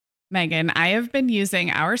Megan, I have been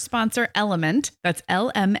using our sponsor Element, that's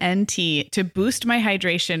LMNT, to boost my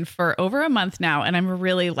hydration for over a month now, and I'm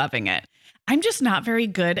really loving it. I'm just not very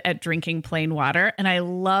good at drinking plain water, and I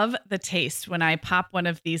love the taste when I pop one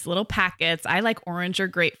of these little packets. I like orange or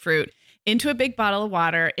grapefruit into a big bottle of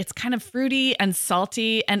water. It's kind of fruity and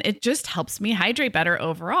salty, and it just helps me hydrate better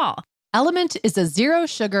overall. Element is a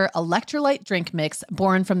zero-sugar electrolyte drink mix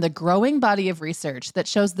born from the growing body of research that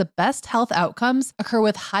shows the best health outcomes occur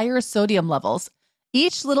with higher sodium levels.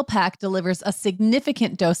 Each little pack delivers a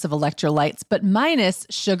significant dose of electrolytes, but minus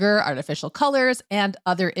sugar, artificial colors, and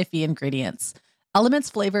other iffy ingredients. Element's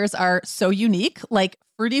flavors are so unique, like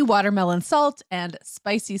fruity watermelon salt and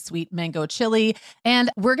spicy sweet mango chili. And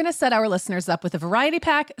we're going to set our listeners up with a variety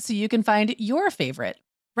pack so you can find your favorite.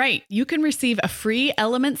 Right. You can receive a free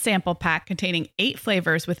Element sample pack containing 8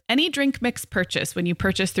 flavors with any drink mix purchase when you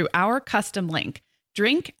purchase through our custom link,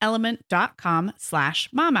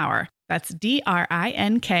 drinkelement.com/momhour. That's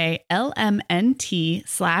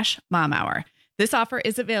DRINKLMNT/momhour. This offer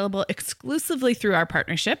is available exclusively through our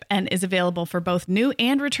partnership and is available for both new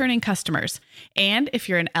and returning customers. And if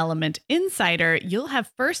you're an Element insider, you'll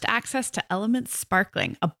have first access to Element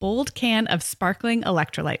Sparkling, a bold can of sparkling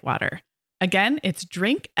electrolyte water. Again, it's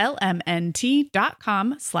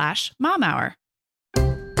drinklmnt.com/momhour.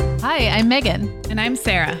 Hi, I'm Megan. And I'm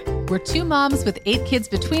Sarah. We're 2 moms with 8 kids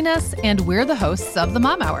between us, and we're the hosts of the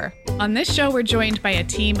Mom Hour. On this show, we're joined by a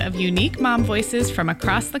team of unique mom voices from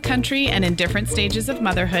across the country and in different stages of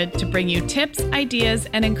motherhood to bring you tips, ideas,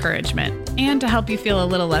 and encouragement, and to help you feel a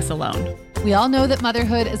little less alone. We all know that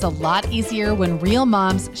motherhood is a lot easier when real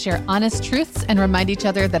moms share honest truths and remind each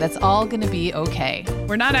other that it's all going to be okay.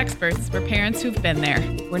 We're not experts. We're parents who've been there.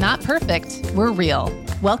 We're not perfect. We're real.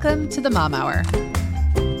 Welcome to the Mom Hour.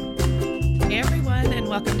 Hey, everyone, and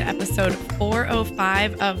welcome to episode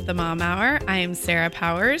 405 of the Mom Hour. I am Sarah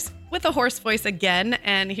Powers with a hoarse voice again,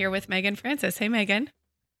 and here with Megan Francis. Hey, Megan.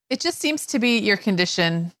 It just seems to be your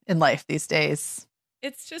condition in life these days.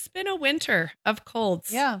 It's just been a winter of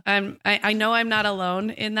colds. Yeah. I know I'm not alone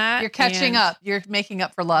in that. You're catching up. You're making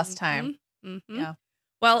up for lost time. Mm-hmm. Yeah.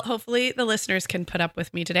 Well, hopefully the listeners can put up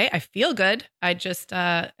with me today. I feel good. I just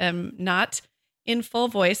am not in full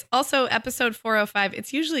voice. Also, episode 405,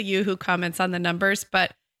 it's usually you who comments on the numbers,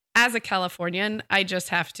 but as a Californian, I just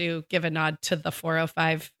have to give a nod to the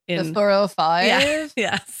 405. The 405? Yeah.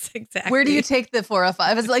 Yes, exactly. Where do you take the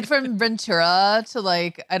 405? Is it like from Ventura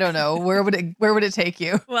to I don't know, where would it take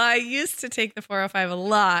you? Well, I used to take the 405 a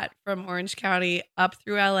lot from Orange County up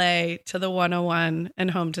through LA to the 101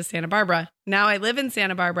 and home to Santa Barbara. Now I live in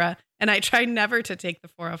Santa Barbara and I try never to take the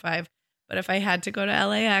 405. But if I had to go to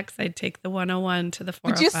LAX, I'd take the 101 to the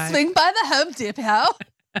 405. Would you swing by the Home Depot?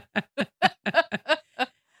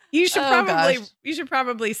 You should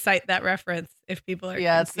probably cite that reference if people are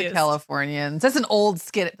confused. It's the Californians. That's an old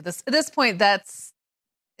skit. But at this point, it's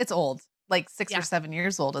old, like 6 or 7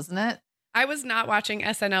 years old, isn't it? I was not watching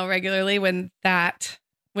SNL regularly when that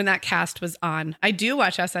cast was on. I do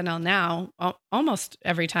watch SNL now almost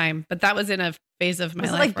every time, but that was in a phase of my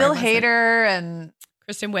life. Like Bill Hader and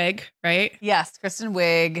Kristen Wiig, right? Yes, Kristen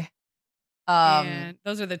Wiig. And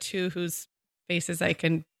those are the two whose faces I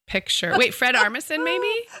can picture. Wait, Fred Armisen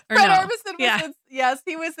maybe? Or Fred no? Armisen was yes,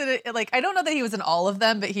 he was in it. Like, I don't know that he was in all of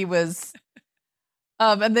them, but he was.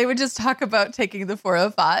 And they would just talk about taking the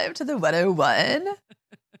 405 to the 101.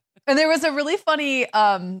 And there was a really funny,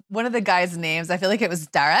 one of the guys' names, I feel like it was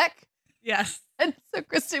Derek. Yes. And so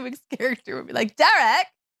Kristen Wiig's character would be like, Derek,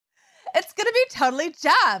 it's going to be totally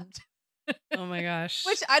jammed. Oh my gosh.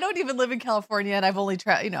 Which I don't even live in California and I've only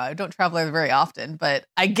I don't travel there very often, but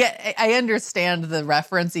I understand the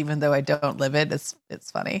reference even though I don't live it. It's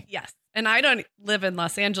funny. Yes. And I don't live in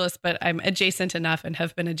Los Angeles, but I'm adjacent enough and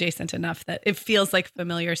have been adjacent enough that it feels like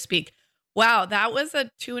familiar speak. Wow, that was a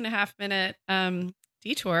 2.5 minute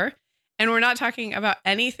detour. And we're not talking about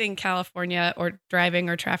anything California or driving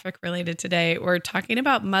or traffic related today. We're talking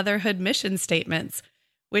about motherhood mission statements,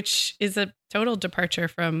 which is a total departure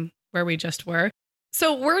from where we just were.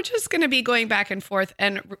 So we're just going to be going back and forth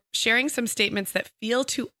and sharing some statements that feel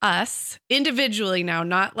to us individually now,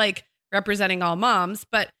 not like representing all moms,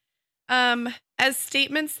 but as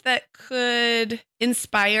statements that could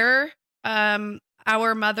inspire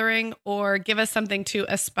our mothering or give us something to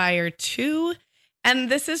aspire to. And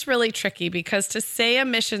this is really tricky because to say a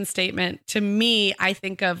mission statement, to me, I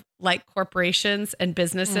think of like corporations and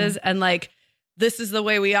businesses and like, this is the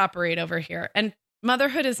way we operate over here. And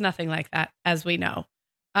motherhood is nothing like that, as we know.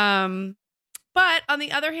 But on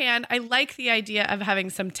the other hand, I like the idea of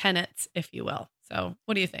having some tenets, if you will. So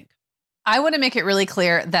what do you think? I want to make it really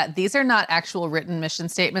clear that these are not actual written mission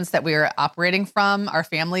statements that we are operating from. Our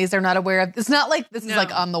families are not aware of. It's not like this is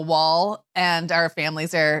like on the wall and our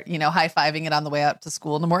families are, high-fiving it on the way up to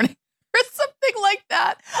school in the morning or something like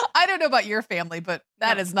that. I don't know about your family, but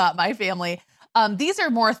that is not my family. These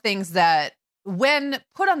are more things that when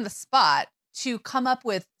put on the spot to come up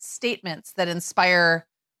with statements that inspire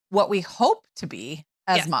what we hope to be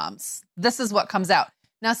as moms, this is what comes out.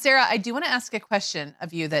 Now, Sarah, I do want to ask a question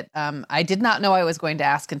of you that I did not know I was going to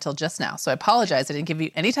ask until just now. So I apologize. I didn't give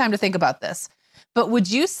you any time to think about this. But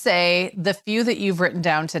would you say the few that you've written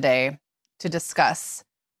down today to discuss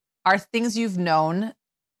are things you've known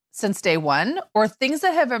since day one, or things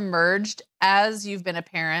that have emerged as you've been a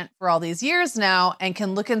parent for all these years now and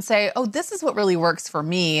can look and say, oh, this is what really works for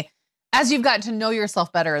me as you've gotten to know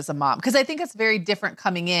yourself better as a mom? Because I think it's very different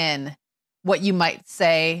coming in what you might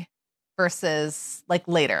say versus like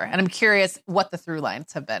later. And I'm curious what the through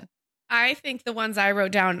lines have been. I think the ones I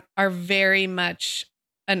wrote down are very much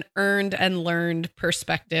an earned and learned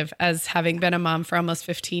perspective as having been a mom for almost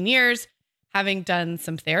 15 years, having done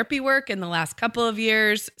some therapy work in the last couple of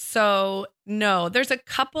years. So no, there's a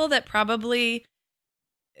couple that probably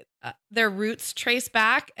their roots trace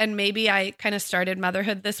back and maybe I kind of started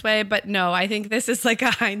motherhood this way, but no, I think this is like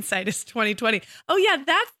a hindsight is 2020. Oh yeah,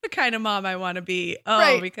 that's the kind of mom I want to be. Oh,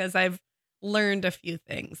 right. Because I've learned a few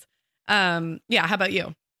things. How about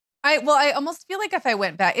you? I almost feel like if I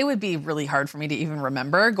went back, it would be really hard for me to even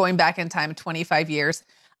remember going back in time 25 years.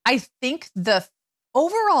 I think the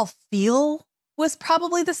overall feel was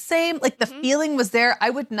probably the same. Like the feeling was there.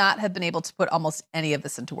 I would not have been able to put almost any of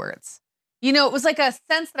this into words. It was like a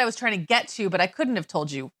sense that I was trying to get to, but I couldn't have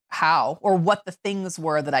told you how or what the things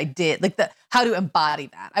were that I did, like how to embody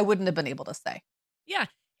that. I wouldn't have been able to say. Yeah.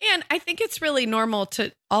 And I think it's really normal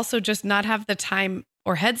to also just not have the time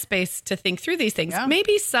or headspace to think through these things. Yeah.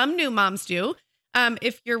 Maybe some new moms do.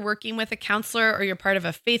 If you're working with a counselor or you're part of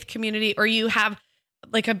a faith community or you have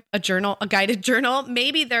like a journal, a guided journal,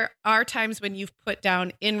 maybe there are times when you've put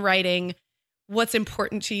down in writing what's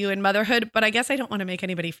important to you in motherhood. But I guess I don't want to make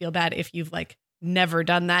anybody feel bad if you've like never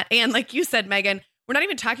done that. And like you said, Megan, we're not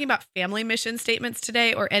even talking about family mission statements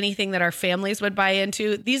today or anything that our families would buy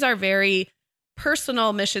into. These are very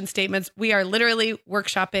personal mission statements. We are literally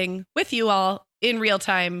workshopping with you all in real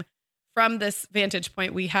time from this vantage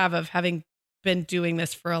point we have of having been doing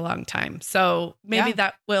this for a long time. So maybe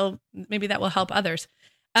that will help others.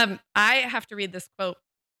 I have to read this quote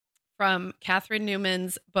from Catherine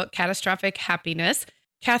Newman's book, Catastrophic Happiness.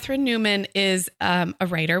 Catherine Newman is a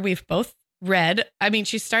writer we've both read. I mean,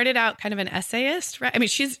 she started out kind of an essayist, right? I mean,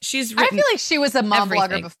 she's written I feel like she was a mom everything.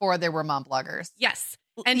 blogger before there were mom bloggers. Yes.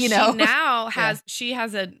 And she now has, she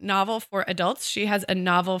has a novel for adults. She has a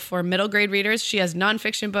novel for middle grade readers. She has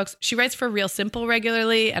nonfiction books. She writes for Real Simple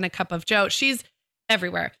regularly and A Cup of Joe. She's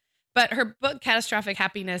everywhere. But her book, Catastrophic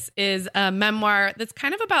Happiness, is a memoir that's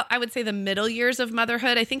kind of about, I would say, the middle years of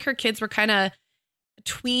motherhood. I think her kids were kind of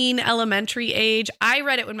tween elementary age. I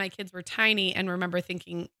read it when my kids were tiny and remember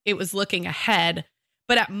thinking it was looking ahead.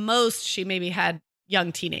 But at most, she maybe had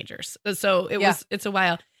young teenagers. So it's a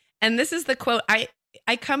while. And this is the quote.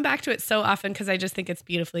 I come back to it so often because I just think it's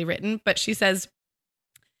beautifully written. But she says,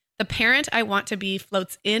 "The parent I want to be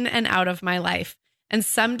floats in and out of my life. And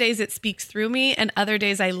some days it speaks through me, and other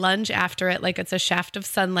days I lunge after it like it's a shaft of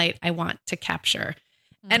sunlight I want to capture."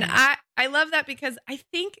 And I love that because I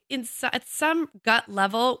think at some gut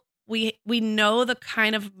level, we know the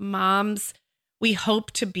kind of moms we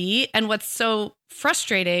hope to be. And what's so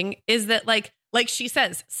frustrating is that like she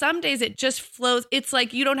says, some days it just flows. It's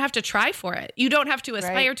like you don't have to try for it. You don't have to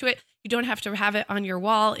aspire to it. You don't have to have it on your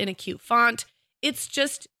wall in a cute font. It's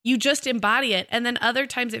just, you just embody it. And then other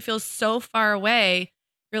times it feels so far away.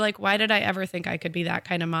 You're like, why did I ever think I could be that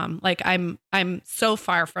kind of mom? Like I'm so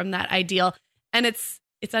far from that ideal. And it's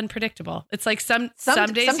unpredictable. It's like some days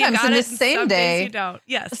sometimes you got in it, the same some day days you don't.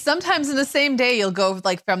 Yes. Sometimes in the same day you'll go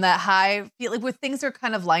like from that high feel like where things are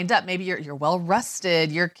kind of lined up. Maybe you're well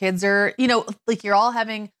rested. Your kids are, like you're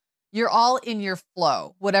all in your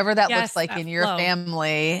flow, whatever that looks like in your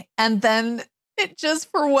family. And then it just,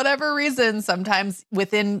 for whatever reason, sometimes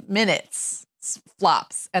within minutes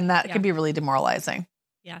flops, and that can be really demoralizing.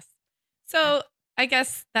 Yes. So I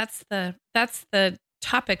guess that's the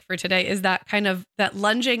topic for today, is that kind of that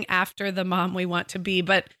lunging after the mom we want to be,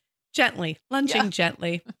 but gently, lunging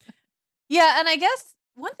gently. Yeah. And I guess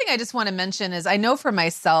one thing I just want to mention is I know for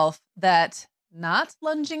myself that not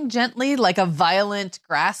lunging gently, like a violent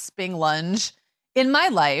grasping lunge in my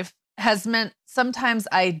life, has meant sometimes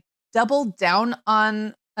I double down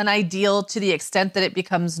on an ideal to the extent that it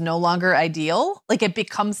becomes no longer ideal. Like it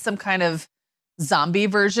becomes some kind of zombie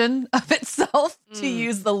version of itself, to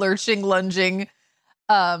use the lurching, lunging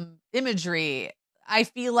imagery. I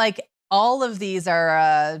feel like all of these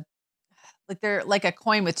are like they're like a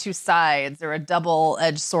coin with two sides or a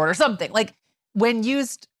double-edged sword or something. Like when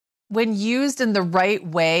used in the right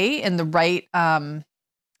way, in the right I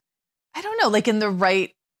don't know, like in the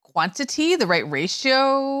right quantity, the right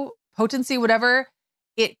ratio, potency, whatever,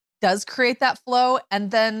 it does create that flow.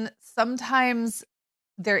 And then sometimes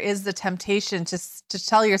there is the temptation to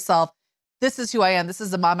tell yourself, this is who I am, this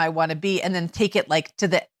is the mom I want to be, and then take it like to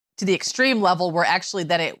the extreme level where actually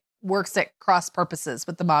then it works at cross purposes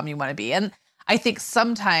with the mom you want to be. And I think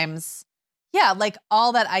sometimes, yeah, like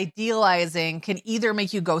all that idealizing can either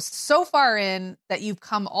make you go so far in that you've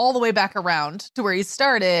come all the way back around to where you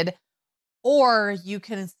started, or you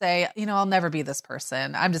can say, I'll never be this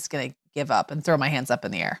person. I'm just going to give up and throw my hands up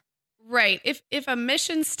in the air. Right. If a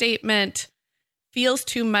mission statement feels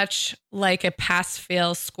too much like a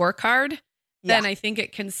pass-fail scorecard, then I think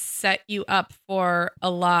it can set you up for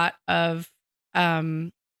a lot of,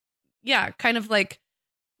 kind of like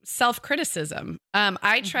self-criticism.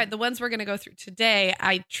 I tried the ones we're going to go through today.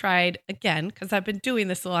 I tried again, because I've been doing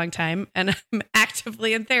this a long time and I'm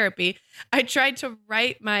actively in therapy. I tried to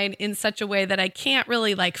write mine in such a way that I can't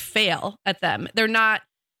really like fail at them. They're not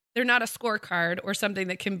a scorecard or something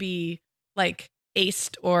that can be like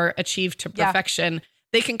aced or achieved to perfection. Yeah.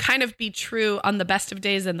 They can kind of be true on the best of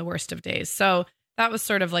days and the worst of days. So that was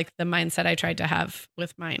sort of like the mindset I tried to have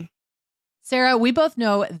with mine. Sarah, we both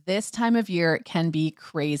know this time of year can be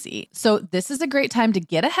crazy. So this is a great time to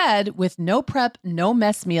get ahead with no prep, no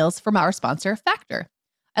mess meals from our sponsor, Factor.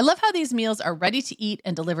 I love how these meals are ready to eat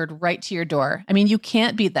and delivered right to your door. I mean, you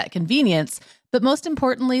can't beat that convenience, but most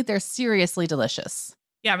importantly, they're seriously delicious.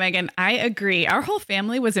 Yeah, Megan, I agree. Our whole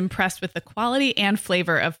family was impressed with the quality and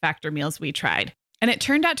flavor of Factor meals we tried. And it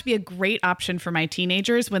turned out to be a great option for my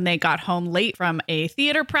teenagers when they got home late from a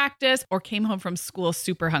theater practice or came home from school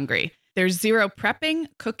super hungry. There's zero prepping,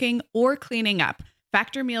 cooking, or cleaning up.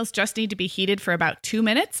 Factor meals just need to be heated for about 2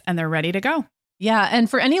 minutes and they're ready to go. Yeah, and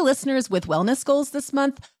for any listeners with wellness goals this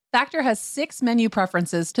month, Factor has 6 menu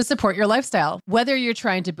preferences to support your lifestyle. Whether you're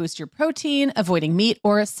trying to boost your protein, avoiding meat,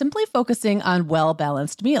 or simply focusing on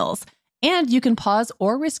well-balanced meals. And you can pause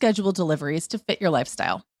or reschedule deliveries to fit your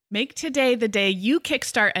lifestyle. Make today the day you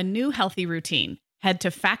kickstart a new healthy routine. Head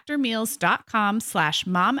to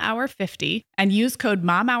factormeals.com/momhour50 and use code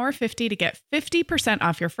momhour50 to get 50%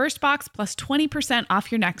 off your first box plus 20%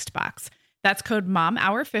 off your next box. That's code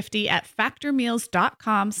momhour50 at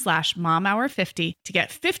factormeals.com/momhour50 to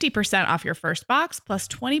get 50% off your first box plus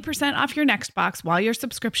 20% off your next box while your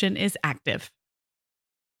subscription is active.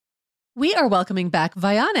 We are welcoming back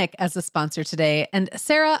Vionic as a sponsor today. And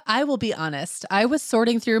Sarah, I will be honest, I was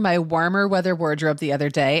sorting through my warmer weather wardrobe the other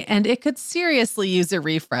day, and it could seriously use a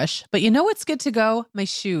refresh. But you know what's good to go? My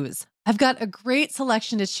shoes. I've got a great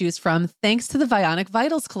selection to choose from thanks to the Vionic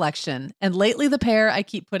Vitals collection. And lately, the pair I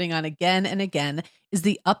keep putting on again and again is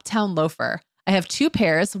the Uptown Loafer. I have 2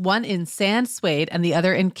 pairs, one in sand suede and the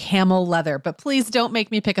other in camel leather. But please don't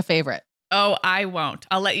make me pick a favorite. Oh, I won't.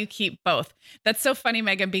 I'll let you keep both. That's so funny,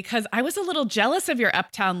 Megan, because I was a little jealous of your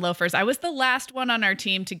Uptown loafers. I was the last one on our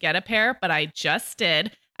team to get a pair, but I just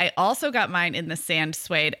did. I also got mine in the sand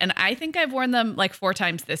suede, and I think I've worn them like 4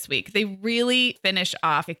 times this week. They really finish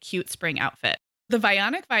off a cute spring outfit. The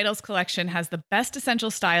Vionic Vitals collection has the best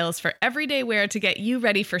essential styles for everyday wear to get you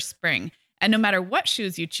ready for spring. And no matter what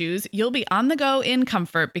shoes you choose, you'll be on the go in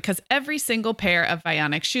comfort because every single pair of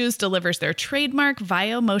Vionic shoes delivers their trademark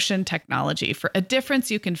VioMotion technology for a difference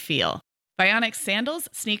you can feel. Vionic sandals,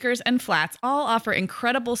 sneakers, and flats all offer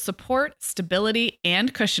incredible support, stability,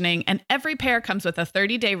 and cushioning, and every pair comes with a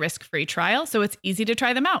 30-day risk-free trial, so it's easy to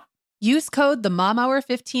try them out. Use code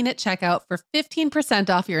TheMomHour15 at checkout for 15%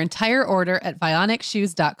 off your entire order at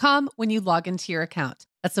VionicShoes.com when you log into your account.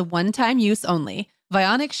 That's a one-time use only.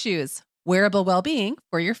 Vionic Shoes. Wearable well-being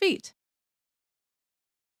for your feet.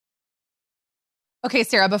 Okay,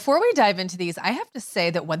 Sarah, before we dive into these, I have to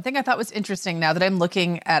say that one thing I thought was interesting now that I'm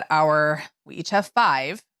looking at we each have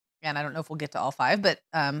 5, and I don't know if we'll get to all 5, but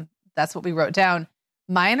that's what we wrote down.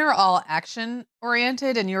 Mine are all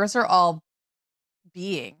action-oriented and yours are all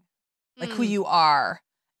being, like who you are.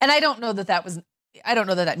 And I don't know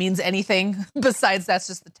that means anything besides that's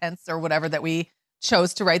just the tense or whatever that we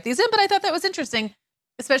chose to write these in, but I thought that was interesting.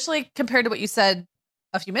 Especially compared to what you said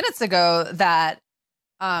a few minutes ago, that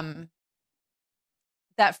for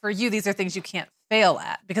you, these are things you can't fail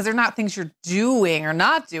at because they're not things you're doing or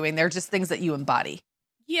not doing. They're just things that you embody.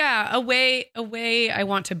 Yeah, a way I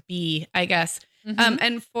want to be, I guess. Mm-hmm.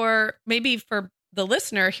 And for the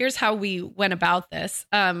listener, here's how we went about this.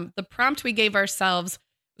 The prompt we gave ourselves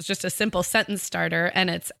was just a simple sentence starter, and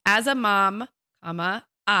it's as a mom, comma,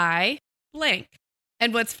 I blank.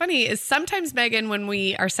 And what's funny is sometimes, Megan, when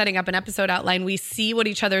we are setting up an episode outline, we see what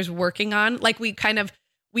each other's working on. Like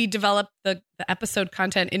we develop the episode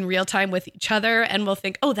content in real time with each other, and we'll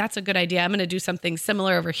think, oh, that's a good idea. I'm going to do something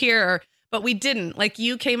similar over here. But we didn't. Like,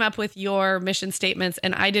 you came up with your mission statements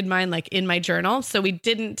and I did mine like in my journal. So we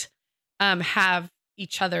didn't have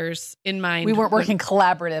each other's in mind. We weren't working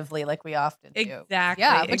collaboratively like we often do. Exactly.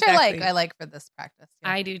 Yeah, which exactly. I like for this practice. Yeah.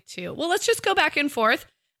 I do too. Well, let's just go back and forth.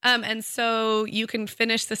 And so you can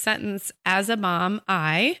finish the sentence as a mom,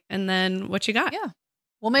 I, and then what you got. Yeah.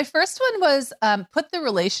 Well, my first one was put the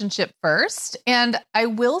relationship first. And I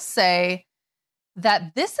will say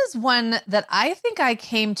that this is one that I think I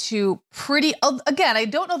came to again, I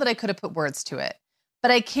don't know that I could have put words to it,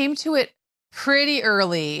 but I came to it pretty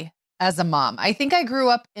early as a mom. I think I grew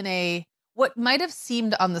up in what might have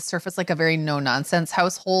seemed on the surface like a very no-nonsense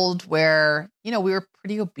household where, we were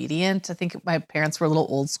pretty obedient. I think my parents were a little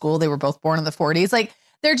old school. They were both born in the 40s. Like,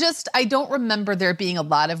 I don't remember there being a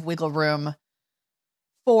lot of wiggle room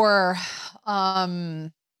for,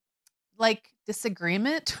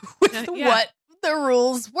 disagreement with what the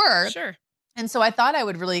rules were. Sure. And so I thought I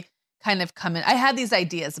would really kind of come in. I had these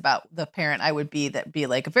ideas about the parent I would be that be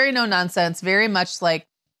like very no-nonsense, very much like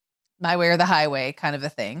my way or the highway kind of a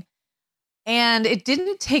thing. And it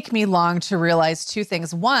didn't take me long to realize two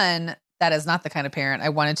things. One, that is not the kind of parent I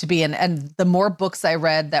wanted to be. And the more books I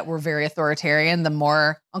read that were very authoritarian, the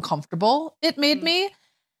more uncomfortable it made me.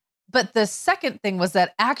 But the second thing was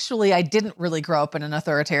that actually I didn't really grow up in an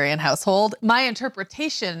authoritarian household. My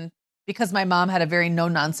interpretation, because my mom had a very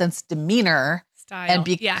no-nonsense demeanor, and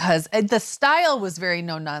because the style was very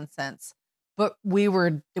no-nonsense, but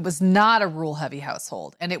it was not a rule-heavy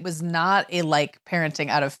household. And it was not a parenting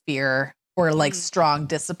out of fear or strong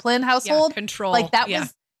discipline household. Control.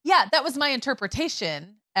 That was my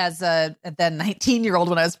interpretation as a then 19-year-old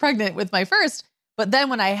when I was pregnant with my first. But then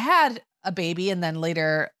when I had a baby and then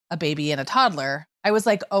later a baby and a toddler, I was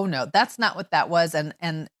like, oh no, that's not what that was.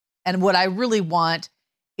 And what I really want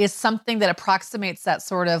is something that approximates that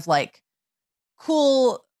sort of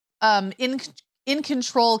cool, in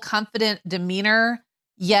control, confident demeanor,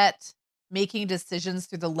 yet making decisions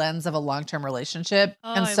through the lens of a long-term relationship.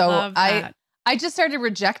 Oh, and so love that. I just started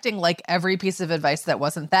rejecting every piece of advice that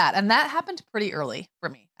wasn't that. And that happened pretty early for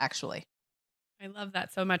me, actually. I love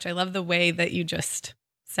that so much. I love the way that you just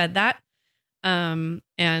said that. And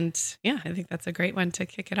yeah, I think that's a great one to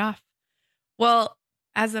kick it off. Well,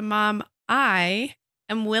 as a mom, I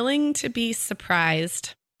am willing to be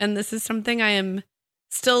surprised. And this is something I am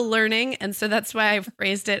still learning. And so that's why I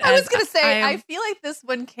phrased it. I was going to say, I feel like this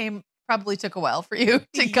one probably took a while for you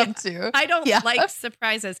to come to. I don't like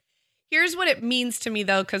surprises. Here's what it means to me,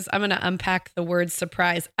 though, because I'm going to unpack the word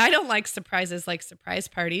surprise. I don't like surprises like surprise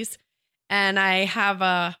parties. And I have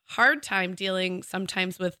a hard time dealing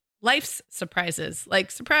sometimes with life's surprises.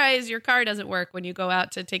 Like, surprise, your car doesn't work when you go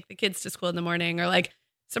out to take the kids to school in the morning. Or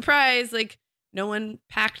surprise, no one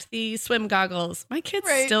packed the swim goggles. My kids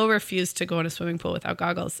still refuse to go in a swimming pool without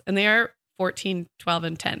goggles. And they are 14, 12,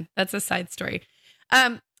 and 10. That's a side story.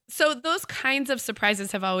 So those kinds of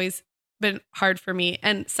surprises have always been hard for me.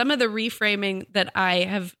 And some of the reframing that I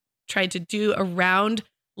have tried to do around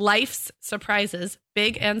life's surprises,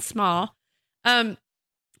 big and small,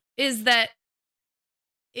 is that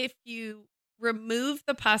if you remove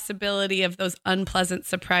the possibility of those unpleasant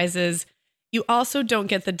surprises, you also don't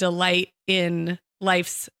get the delight in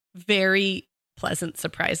life's very pleasant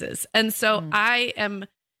surprises. And so I'm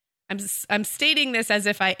stating this as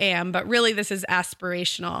if I am, but really this is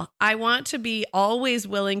aspirational. I want to be always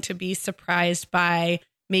willing to be surprised by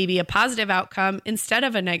maybe a positive outcome instead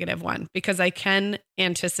of a negative one, because I can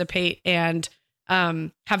anticipate and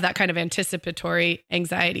have that kind of anticipatory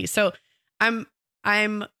anxiety. So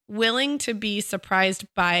I'm willing to be surprised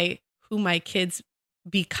by who my kids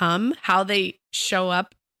become, how they show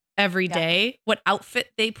up every day, what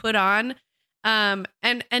outfit they put on, and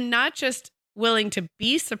not just willing to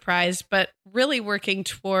be surprised, but really working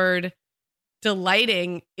toward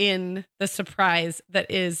delighting in the surprise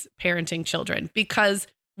that is parenting children, because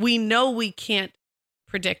we know we can't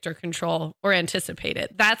predict or control or anticipate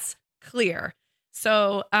it. That's clear.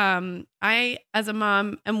 So I, as a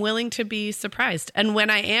mom, am willing to be surprised. And when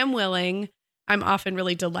I am willing, I'm often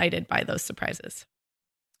really delighted by those surprises.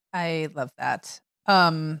 I love that.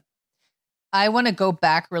 I want to go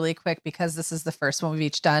back really quick because this is the first one we've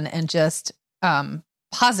each done, and just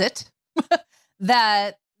posit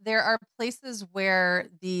that there are places where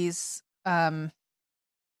these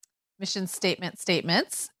mission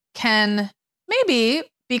statements can maybe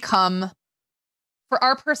become, for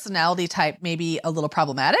our personality type, maybe a little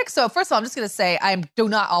problematic. So first of all, I'm just going to say I do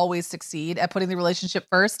not always succeed at putting the relationship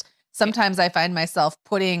first. Sometimes I find myself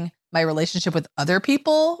putting my relationship with other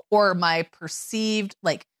people or my perceived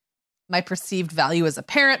value as a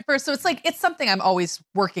parent first. So it's something I'm always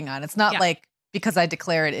working on. It's not like because I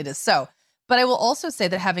declare it is so. But I will also say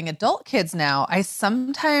that having adult kids now, I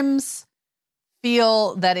sometimes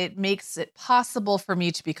feel that it makes it possible for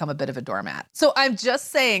me to become a bit of a doormat. So I'm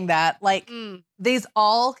just saying that these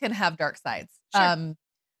all can have dark sides. Sure.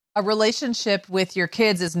 A relationship with your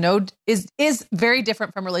kids is very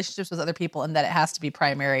different from relationships with other people in that it has to be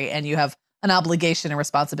primary and you have an obligation and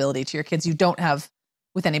responsibility to your kids you don't have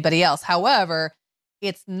with anybody else. However,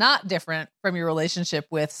 it's not different from your relationship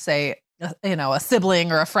with, say, a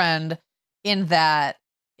sibling or a friend in that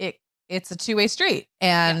it's a two-way street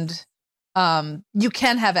and you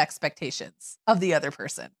can have expectations of the other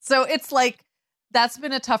person. So it's that's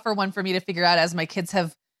been a tougher one for me to figure out as my kids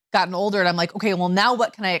have gotten older. And I'm like, okay, well, now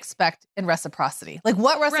what can I expect in reciprocity?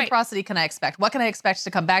 What reciprocity can I expect? What can I expect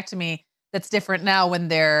to come back to me that's different now when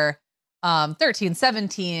they're 13,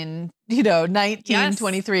 17, 19,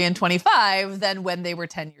 23, and 25 than when they were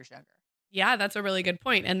 10 years younger? Yeah, that's a really good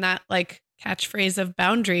point. And that catchphrase of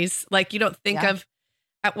boundaries, you don't think of,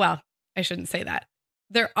 well, I shouldn't say that.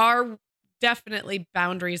 There are definitely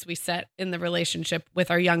boundaries we set in the relationship with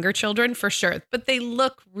our younger children for sure, but they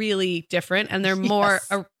look really different and they're more,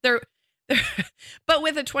 but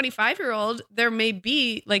with a 25-year-old, there may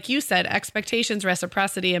be, like you said, expectations,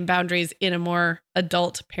 reciprocity, and boundaries in a more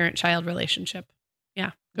adult parent-child relationship.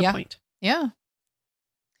 Yeah. Good point. Yeah.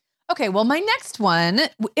 Okay. Well, my next one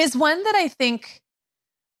is one that I think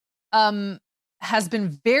has been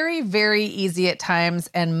very, very easy at times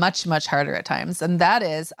and much, much harder at times. And that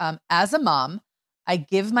is, as a mom, I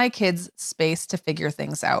give my kids space to figure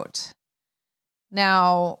things out.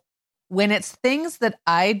 Now, when it's things that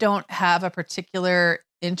I don't have a particular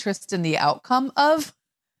interest in the outcome of,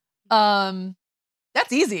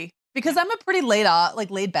 that's easy because I'm a pretty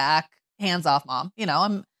laid back, hands-off mom.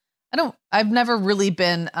 I've never really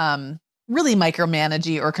been really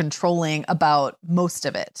micromanaging or controlling about most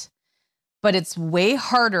of it. But it's way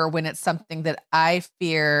harder when it's something that I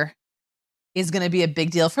fear is going to be a big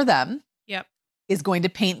deal for them. Yep. Is going to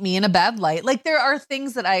paint me in a bad light. There are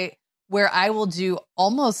things where I will do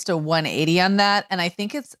almost a 180 on that. And I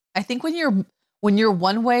think when you're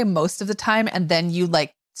one way most of the time and then you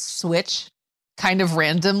switch kind of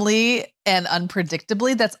randomly and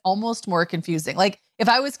unpredictably, that's almost more confusing. If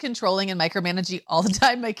I was controlling and micromanaging all the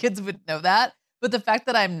time, my kids would know that. But the fact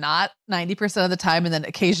that I'm not 90% of the time and then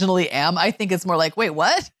occasionally am, I think it's more wait,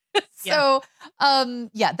 what? So,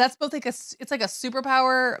 that's both it's a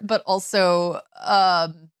superpower, but also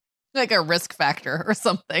a risk factor or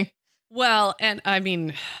something. Well, and I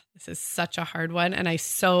mean, this is such a hard one. And I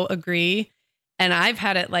so agree. And I've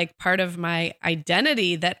had it part of my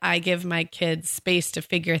identity that I give my kids space to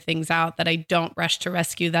figure things out, that I don't rush to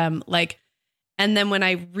rescue them. And then when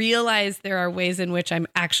I realize there are ways in which I'm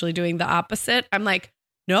actually doing the opposite, I'm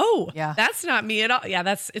no, that's not me at all.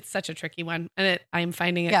 Yeah, it's such a tricky one. And I'm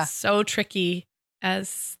finding it so tricky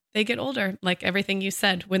as they get older. Everything you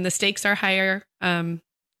said, when the stakes are higher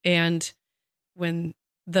and when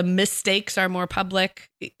the mistakes are more public,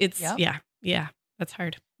 it's, that's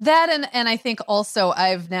hard. That and I think also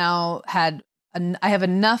I've now I have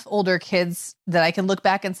enough older kids that I can look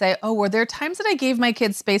back and say, oh, were there times that I gave my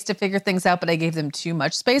kids space to figure things out, but I gave them too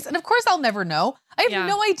much space? And of course, I'll never know. I have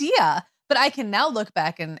no idea. But I can now look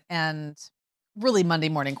back and really Monday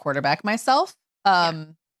morning quarterback myself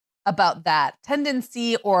about that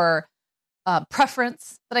tendency or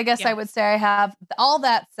preference that I guess I would say I have. All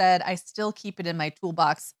that said, I still keep it in my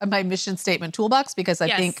toolbox, my mission statement toolbox, because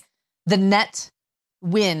I think the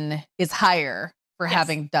win is higher for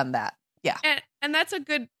having done that. Yeah. And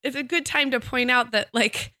it's a good time to point out that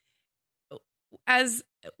as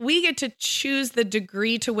we get to choose the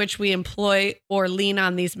degree to which we employ or lean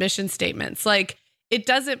on these mission statements, it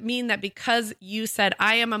doesn't mean that because you said,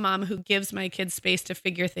 I am a mom who gives my kids space to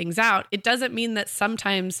figure things out, it doesn't mean that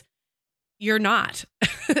sometimes you're not.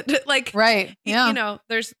 Right. Yeah.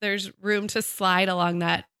 There's room to slide along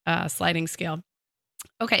that sliding scale.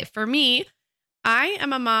 Okay. For me, I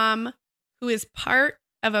am a mom who is part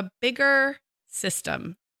of a bigger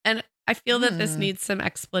system. And I feel that this needs some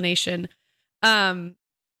explanation.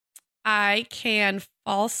 I can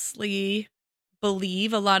falsely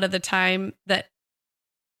believe a lot of the time that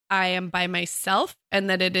I am by myself and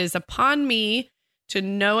that it is upon me to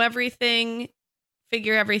know everything,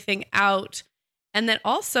 figure everything out. And then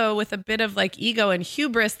also with a bit of like ego and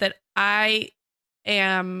hubris that I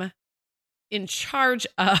am in charge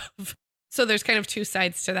of. So there's kind of two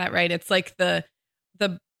sides to that, right? It's like the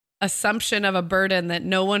assumption of a burden that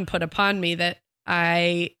no one put upon me, that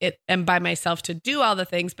I am by myself to do all the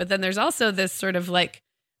things. But then there's also this sort of like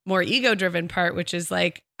more ego driven part, which is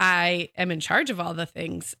like, I am in charge of all the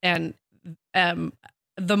things and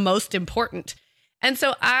the most important. And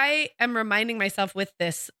so I am reminding myself with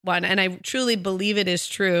this one, and I truly believe it is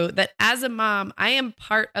true, that as a mom, I am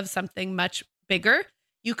part of something much bigger.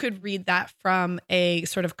 You could read that from a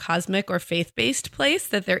sort of cosmic or faith-based place,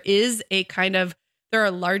 that there is a kind of, there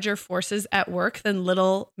are larger forces at work than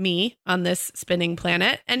little me on this spinning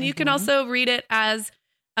planet. And you can also read it as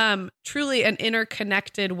truly an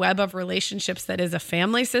interconnected web of relationships that is a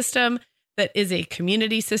family system, that is a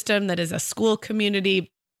community system, that is a school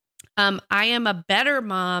community. I am a better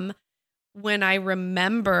mom when I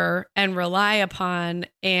remember and rely upon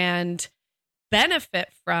and benefit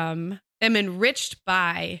from, am enriched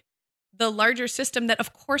by the larger system that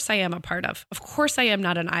of course I am a part of. Of course I am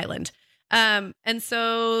not an island. And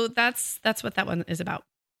so that's what that one is about.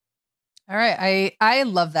 All right. I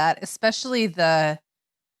love that, especially that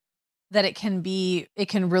it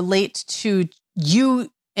can relate to you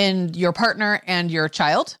and your partner and your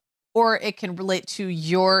child, or it can relate to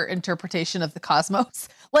your interpretation of the cosmos.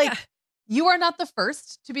 Like, you are not the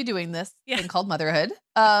first to be doing this thing called motherhood.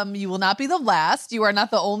 You will not be the last. You are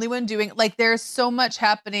not the only one doing, like, there's so much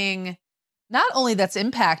happening, not only that's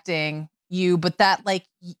impacting you, but that like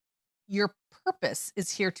your purpose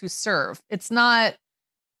is here to serve. It's not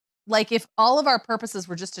like if all of our purposes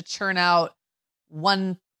were just to churn out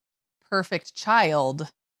one perfect child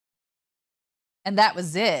and that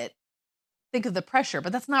was it. Think of the pressure,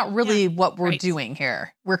 but that's not really what we're doing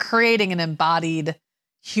here. We're creating an embodied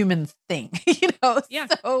human thing, you know? Yeah.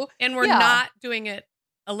 So, and we're not doing it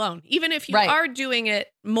alone. Even if you are doing it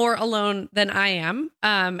more alone than I am.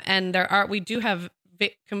 And we do have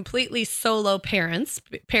completely solo parents,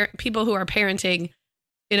 people who are parenting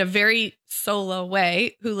in a very solo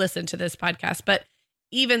way who listen to this podcast. But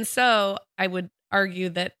even so, I would argue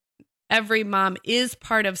that every mom is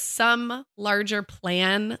part of some larger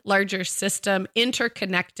plan, larger system,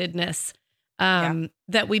 interconnectedness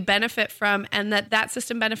that we benefit from, and that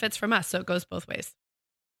system benefits from us. So it goes both ways.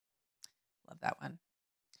 Love that one.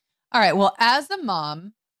 All right. Well, as a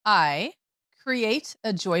mom, I create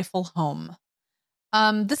a joyful home.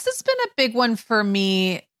 This has been a big one for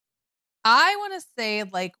me. I want to say,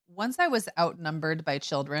 like, once I was outnumbered by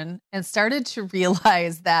children and started to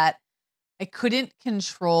realize that I couldn't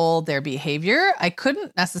control their behavior. I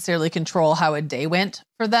couldn't necessarily control how a day went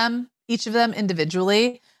for them, each of them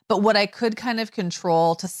individually. But what I could kind of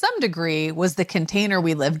control to some degree was the container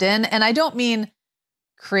we lived in. And I don't mean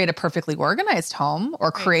create a perfectly organized home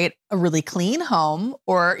or create a really clean home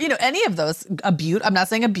or, you know, any of those. I'm not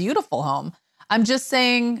saying a beautiful home. I'm just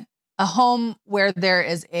saying a home where there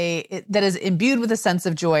is that is imbued with a sense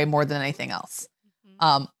of joy more than anything else.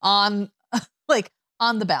 On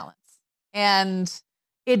the balance. And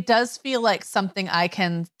it does feel like something I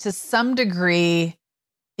can, to some degree,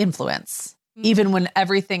 influence, even when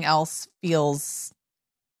everything else feels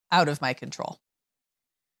out of my control.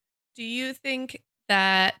 Do you think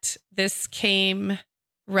that this came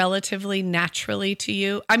relatively naturally to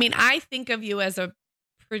you? I mean, I think of you as a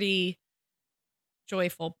pretty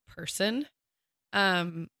joyful person.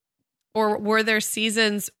 Or were there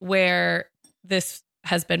seasons where this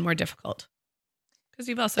has been more difficult? Because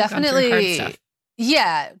you've also gone through hard stuff.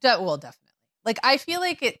 Yeah, definitely. Like, I feel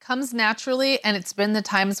like it comes naturally, and it's been the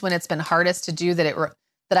times when it's been hardest to do that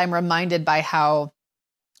I'm reminded by how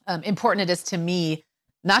important it is to me,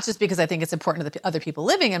 not just because I think it's important to the other people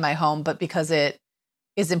living in my home, but because it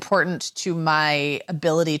is important to my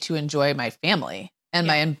ability to enjoy my family and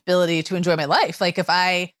my ability to enjoy my life. Like, if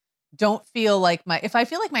I feel like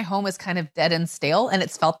my home is kind of dead and stale, and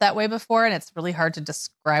it's felt that way before, and it's really hard to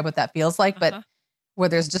describe what that feels like, but where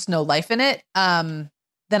there's just no life in it, then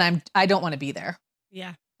I don't want to be there.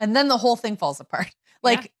 Yeah. And then the whole thing falls apart.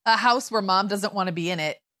 Like a house where mom doesn't want to be in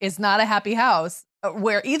it is not a happy house,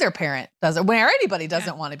 where either parent doesn't, where anybody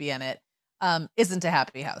doesn't want to be in it, isn't a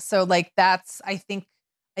happy house. So like I think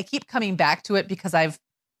I keep coming back to it because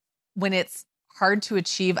when it's hard to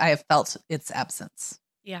achieve, I have felt its absence.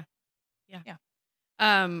 Yeah.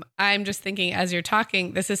 I'm just thinking as you're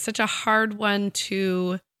talking, this is such a hard one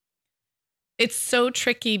it's so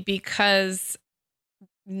tricky because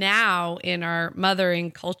now in our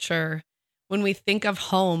mothering culture, when we think of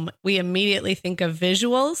home, we immediately think of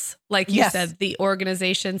visuals. Like you said, the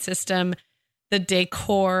organization system, the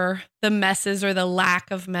decor, the messes or the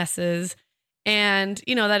lack of messes. And,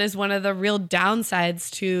 that is one of the real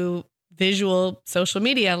downsides to visual social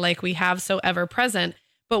media, like we have so ever present.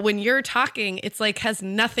 But when you're talking, it's like has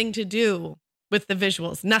nothing to do with the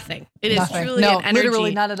visuals. Nothing. It is truly an energy.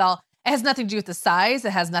 Literally not at all. It has nothing to do with the size.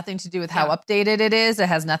 It has nothing to do with how updated it is. It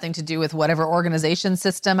has nothing to do with whatever organization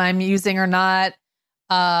system I'm using or not.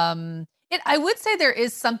 I would say there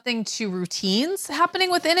is something to routines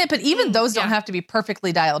happening within it, but even those don't have to be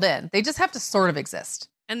perfectly dialed in. They just have to sort of exist.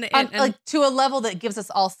 And like to a level that gives us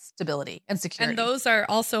all stability and security. And those are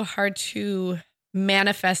also hard to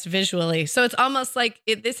manifest visually. So it's almost like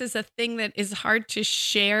this is a thing that is hard to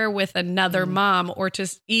share with another mom or to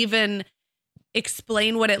even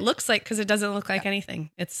explain what it looks like because it doesn't look like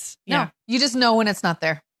anything. It's no, you just know when it's not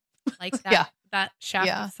there. Like that, that shaft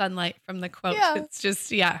of sunlight from the quote. Yeah. It's just,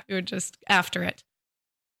 you're just after it.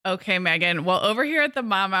 Okay, Megan. Well, over here at the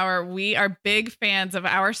Mom Hour, we are big fans of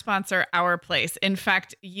our sponsor, Our Place. In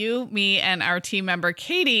fact, you, me, and our team member,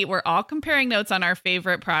 Katie, were all comparing notes on our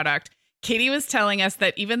favorite product. Katie was telling us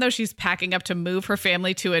that even though she's packing up to move her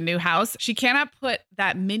family to a new house, she cannot put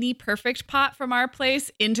that mini perfect pot from Our Place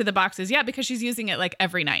into the boxes yet because she's using it like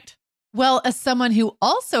every night. Well, as someone who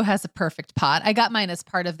also has a perfect pot, I got mine as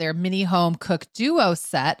part of their mini home cook duo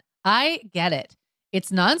set. I get it. It's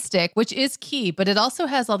nonstick, which is key, but it also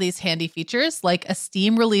has all these handy features like a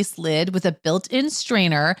steam release lid with a built-in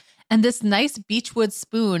strainer and this nice beechwood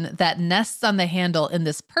spoon that nests on the handle in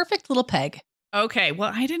this perfect little peg. Okay,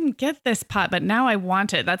 well, I didn't get this pot, but now I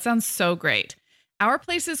want it. That sounds so great. Our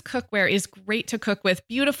Place's cookware is great to cook with,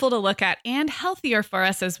 beautiful to look at, and healthier for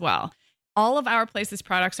us as well. All of Our Place's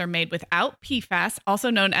products are made without PFAS, also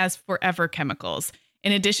known as forever chemicals.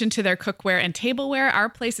 In addition to their cookware and tableware, Our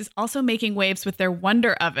Place is also making waves with their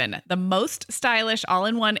Wonder Oven, the most stylish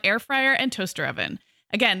all-in-one air fryer and toaster oven.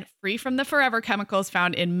 Again, free from the forever chemicals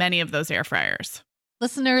found in many of those air fryers.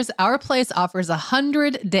 Listeners, Our Place offers a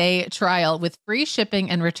 100-day trial with free shipping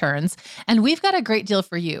and returns, and we've got a great deal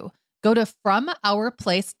for you. Go to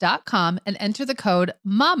FromOurPlace.com and enter the code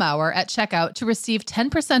MOMHOUR at checkout to receive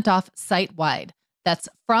 10% off site-wide. That's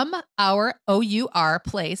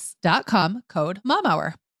FromOurPlace.com, code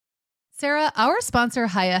MOMHOUR. Sarah, our sponsor,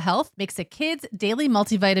 Hiya Health, makes a kids' daily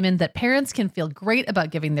multivitamin that parents can feel great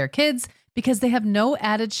about giving their kids because they have no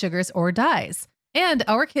added sugars or dyes. And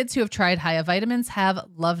our kids who have tried Hiya vitamins have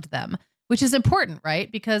loved them, which is important,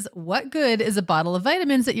 right? Because what good is a bottle of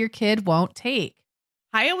vitamins that your kid won't take?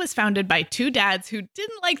 Hiya was founded by two dads who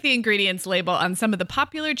didn't like the ingredients label on some of the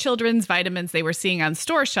popular children's vitamins they were seeing on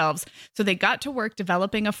store shelves, so they got to work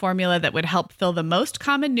developing a formula that would help fill the most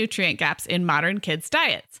common nutrient gaps in modern kids'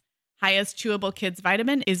 diets. Hiya's Chewable Kids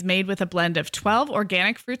Vitamin is made with a blend of 12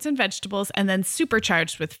 organic fruits and vegetables and then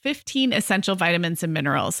supercharged with 15 essential vitamins and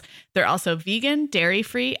minerals. They're also vegan,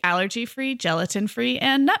 dairy-free, allergy-free, gelatin-free,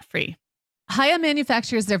 and nut-free. Hiya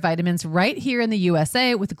manufactures their vitamins right here in the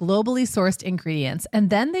USA with globally sourced ingredients, and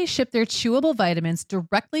then they ship their chewable vitamins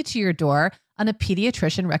directly to your door on a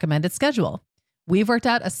pediatrician recommended schedule. We've worked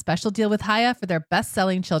out a special deal with Hiya for their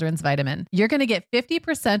best-selling children's vitamin. You're going to get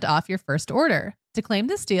 50% off your first order. To claim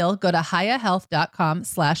this deal, go to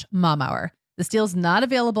hiyahealth.com/momhour. This deal's not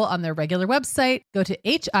available on their regular website. Go to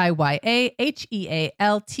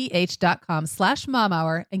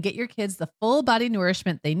hiyahealth.com/momhour and get your kids the full body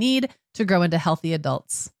nourishment they need to grow into healthy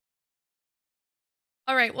adults.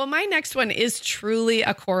 All right. Well, my next one is truly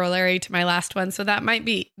a corollary to my last one. So that might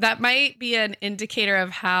be an indicator of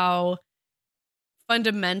how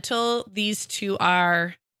fundamental these two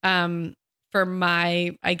are for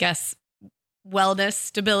my, I guess, wellness,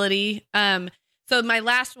 stability. So my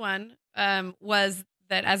last one was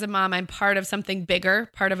that as a mom, I'm part of something bigger,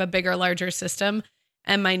 part of a bigger, larger system.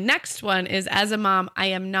 And my next one is as a mom, I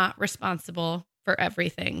am not responsible for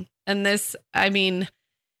everything. And this,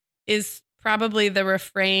 is probably the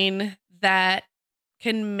refrain that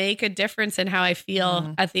can make a difference in how I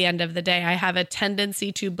feel at the end of the day. I have a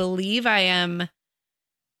tendency to believe I am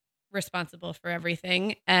responsible for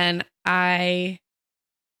everything. And I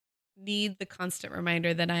need the constant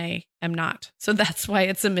reminder that I am not. So that's why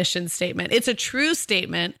it's a mission statement. It's a true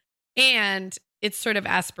statement and it's sort of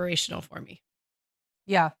aspirational for me.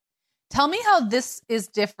 Yeah. Tell me how this is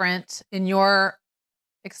different in your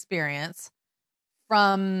experience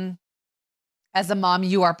from as a mom,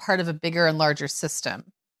 you are part of a bigger and larger system.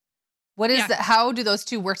 What is how do those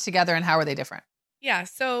two work together and how are they different? Yeah.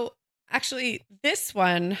 So actually this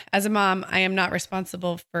one, as a mom, I am not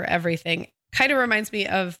responsible for everything. Kind of reminds me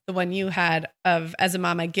of the one you had of as a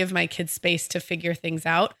mom, I give my kids space to figure things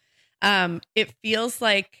out. It feels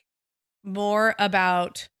like more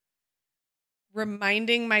about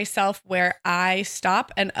reminding myself where I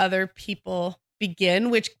stop and other people begin,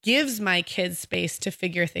 which gives my kids space to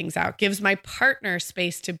figure things out, gives my partner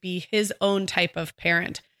space to be his own type of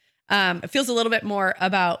parent. It feels a little bit more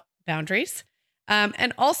about boundaries,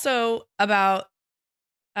 and also about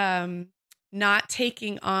not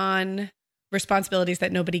taking on responsibilities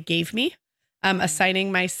that nobody gave me,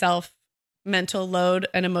 assigning myself mental load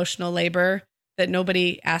and emotional labor that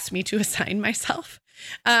nobody asked me to assign myself.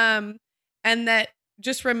 And that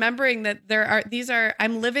just remembering that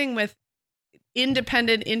I'm living with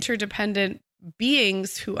independent, interdependent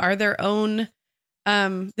beings who are their own,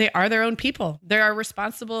 they are their own people. They are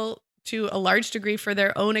responsible to a large degree for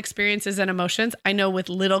their own experiences and emotions. I know with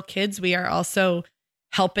little kids, we are also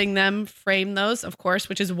helping them frame those, of course,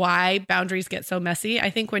 which is why boundaries get so messy, I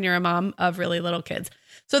think, when you're a mom of really little kids.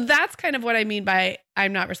 So that's kind of what I mean by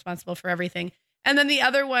I'm not responsible for everything. And then the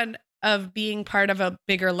other one of being part of a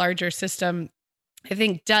bigger, larger system, I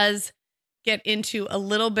think does get into a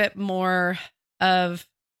little bit more of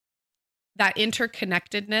that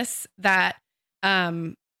interconnectedness, that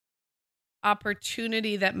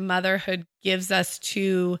opportunity that motherhood gives us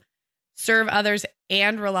to serve others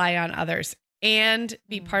and rely on others and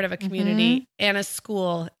be part of a community and a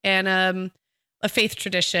school and a faith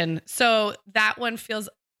tradition. So that one feels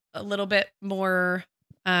a little bit more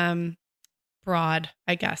broad,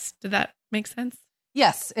 I guess. Did that make sense?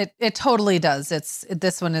 Yes, it totally does.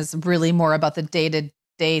 This one is really more about the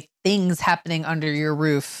day-to-day things happening under your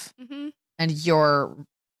roof and your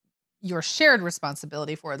shared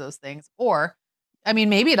responsibility for those things. Or, I mean,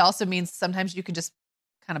 maybe it also means sometimes you can just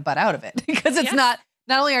kind of butt out of it because it's not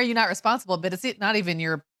only are you not responsible, but it's not even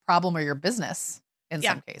your problem or your business in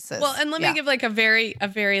some cases. Well, and let me give like a very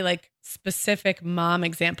like specific mom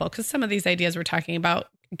example, because some of these ideas we're talking about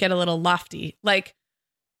get a little lofty. Like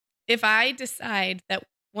if I decide that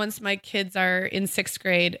once my kids are in 6th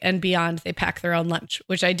grade and beyond, they pack their own lunch,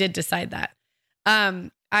 which I did decide that.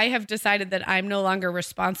 I have decided that I'm no longer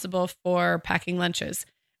responsible for packing lunches.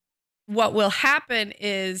 What will happen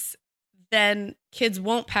is then kids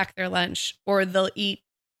won't pack their lunch, or they'll eat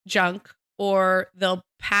junk, or they'll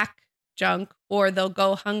pack junk, or they'll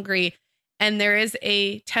go hungry. And there is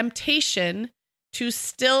a temptation to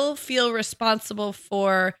still feel responsible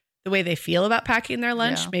for the way they feel about packing their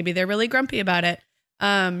lunch. Yeah. Maybe they're really grumpy about it.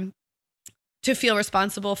 To feel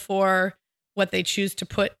responsible for what they choose to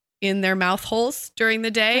put in their mouth holes during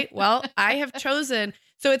the day. Well, I have chosen.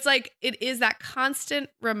 So it's like, it is that constant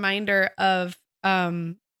reminder of,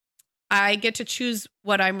 I get to choose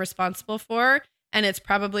what I'm responsible for, and it's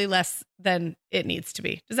probably less than it needs to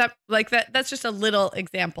be. Does that like that? That's just a little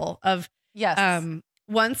example of, yes.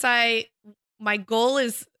 My goal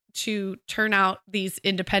is to turn out these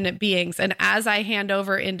independent beings. And as I hand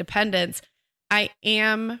over independence, I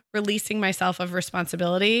am releasing myself of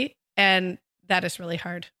responsibility. And that is really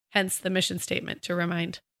hard. Hence the mission statement to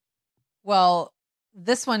remind. Well,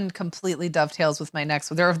 this one completely dovetails with my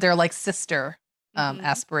next one. They're like sister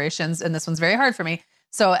aspirations. And this one's very hard for me.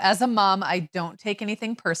 So as a mom, I don't take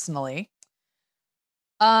anything personally.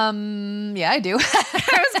 Yeah, I do.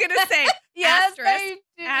 I was going to say, yes,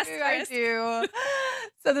 asterisk. I do.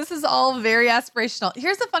 So this is all very aspirational.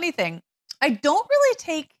 Here's the funny thing. I don't really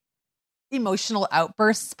take emotional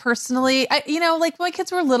outbursts personally. Like when my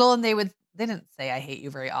kids were little and they didn't say I hate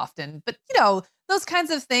you very often, but those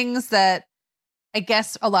kinds of things that I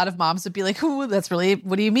guess a lot of moms would be like, "Ooh,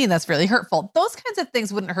 what do you mean? That's really hurtful." Those kinds of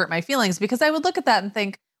things wouldn't hurt my feelings because I would look at that and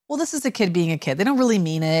think, well, this is a kid being a kid. They don't really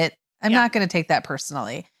mean it. I'm not going to take that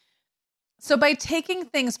personally. So by taking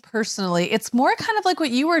things personally, it's more kind of like what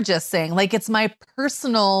you were just saying. Like it's my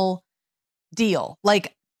personal deal,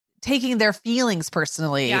 like taking their feelings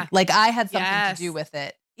personally. Like I had something to do with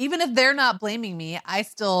it. Even if they're not blaming me, I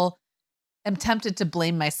still am tempted to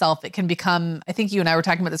blame myself. It can become, I think you and I were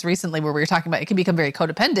talking about this recently where we were talking about, it can become very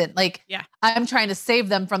codependent. Like I'm trying to save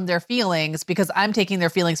them from their feelings because I'm taking their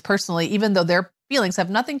feelings personally, even though their feelings have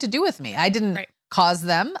nothing to do with me. I didn't cause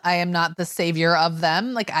them. I am not the savior of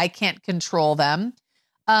them. Like I can't control them.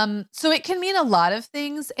 So it can mean a lot of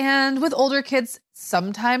things. And with older kids,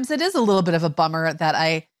 sometimes it is a little bit of a bummer that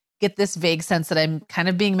I get this vague sense that I'm kind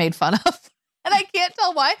of being made fun of. And I can't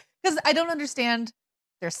tell why, because I don't understand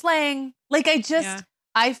their slang. Like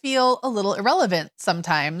I feel a little irrelevant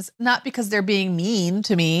sometimes, not because they're being mean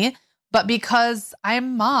to me, but because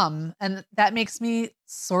I'm mom. And that makes me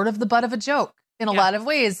sort of the butt of a joke in a lot of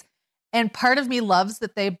ways. And part of me loves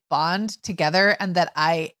that they bond together and that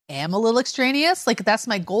I am a little extraneous. Like that's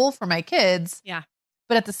my goal for my kids. Yeah.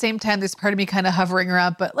 But at the same time, there's part of me kind of hovering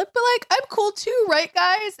around, but I'm cool too, right,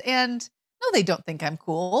 guys? And no, they don't think I'm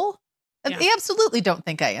cool. Yeah. They absolutely don't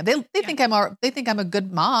think I am. They think I'm they think I'm a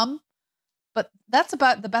good mom, but that's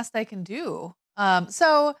about the best I can do.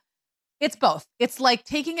 So it's both. It's like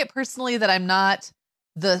taking it personally that I'm not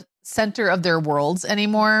the center of their worlds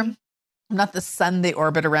anymore. I'm not the sun they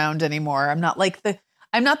orbit around anymore. I'm not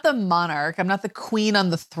the monarch. I'm not the queen on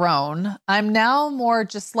the throne. I'm now more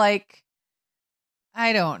just like,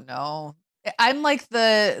 I don't know. I'm like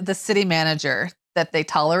the city manager that they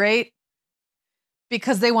tolerate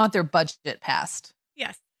because they want their budget passed.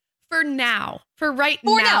 Yes. For now. For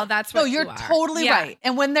now, that's what you're totally right.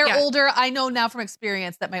 And when they're older, I know now from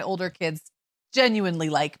experience that my older kids genuinely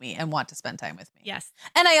like me and want to spend time with me. Yes.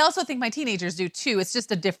 And I also think my teenagers do too. It's just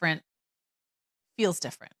feels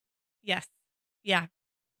different. Yes. Yeah.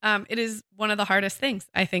 It is one of the hardest things,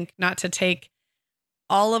 I think, not to take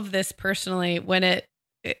all of this personally when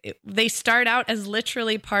they start out as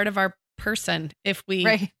literally part of our person if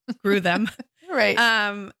we grew them. Right.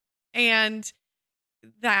 And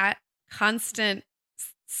that constant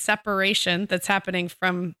separation that's happening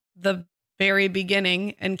from the very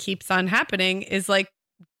beginning and keeps on happening is like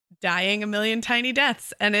dying a million tiny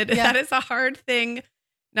deaths. And that is a hard thing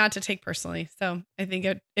not to take personally. So I think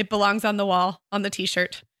it belongs on the wall, on the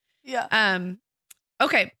t-shirt. Yeah.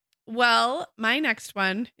 Okay. Well, my next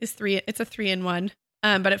one is 3. It's a 3-in-1,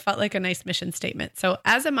 but it felt like a nice mission statement. So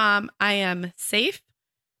as a mom, I am safe,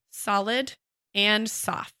 solid, and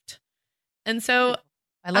soft. And so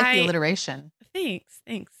I like the alliteration. Thanks.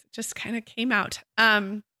 Just kind of came out.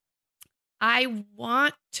 I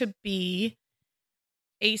want to be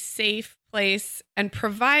a safe place and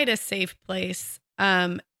provide a safe place.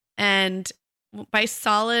 And by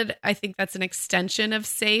solid, I think that's an extension of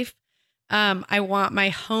safe. I want my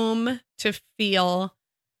home to feel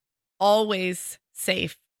always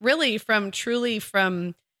safe, really from,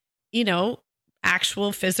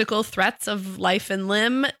 actual physical threats of life and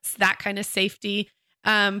limb, that kind of safety.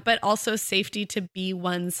 But also safety to be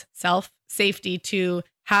one's self, safety to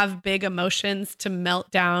have big emotions, to melt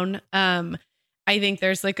down. I think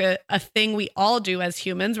there's like a thing we all do as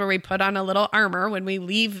humans where we put on a little armor when we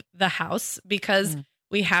leave the house because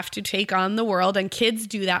we have to take on the world, and kids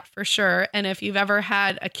do that for sure. And if you've ever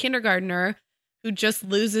had a kindergartner who just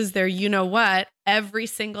loses their you-know-what every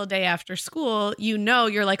single day after school,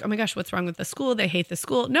 you're like, oh my gosh, what's wrong with the school? They hate the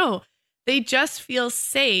school. No, they just feel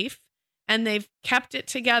safe. And they've kept it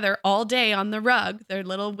together all day on the rug, their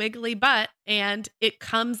little wiggly butt, and it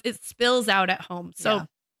spills out at home. So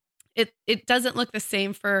it doesn't look the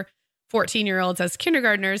same for 14-year-olds as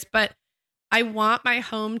kindergartners, but I want my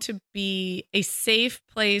home to be a safe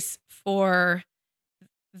place for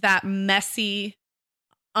that messy,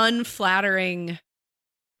 unflattering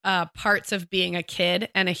parts of being a kid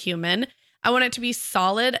and a human. I want it to be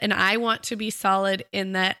solid, and I want to be solid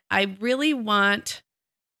in that I really want,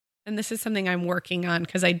 and this is something I'm working on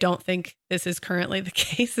because I don't think this is currently the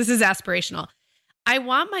case. This is aspirational. I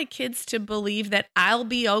want my kids to believe that I'll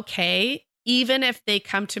be okay, even if they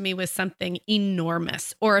come to me with something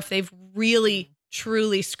enormous or if they've really,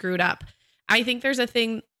 truly screwed up. I think there's a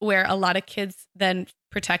thing where a lot of kids then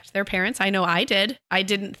protect their parents. I know I did. I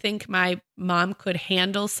didn't think my mom could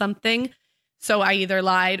handle something. So I either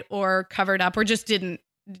lied or covered up or just didn't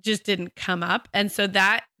come up. And so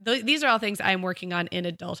these are all things I'm working on in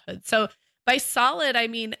adulthood. So by solid, I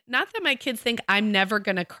mean, not that my kids think I'm never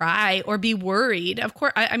going to cry or be worried. Of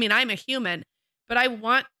course, I mean, I'm a human, but I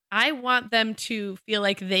want them to feel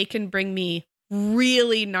like they can bring me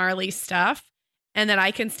really gnarly stuff and that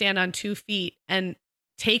I can stand on 2 feet and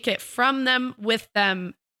take it from them, with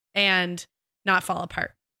them, and not fall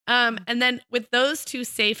apart. And then with those two,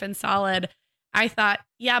 safe and solid, I thought,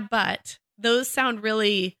 but those sound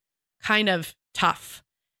really kind of tough.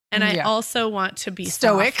 And I also want to be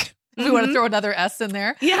stoic. Soft. We want to throw another S in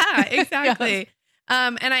there. Yeah, exactly. Yes.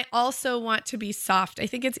 And I also want to be soft. I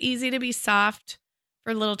think it's easy to be soft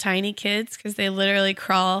for little tiny kids because they literally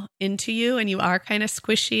crawl into you and you are kind of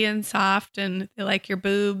squishy and soft and they like your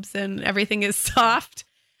boobs and everything is soft.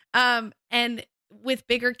 And with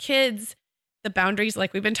bigger kids, the boundaries,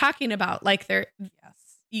 like we've been talking about, like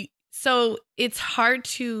so it's hard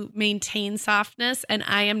to maintain softness. And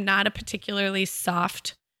I am not a particularly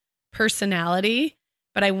soft personality,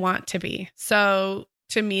 but I want to be. So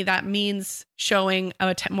to me, that means showing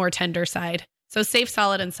a more tender side. So safe,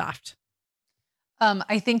 solid, and soft.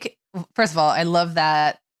 I think, first of all, I love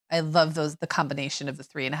that. I love the combination of the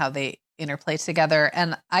three and how they interplay together.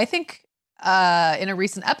 And I think in a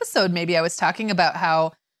recent episode, maybe I was talking about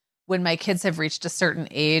how when my kids have reached a certain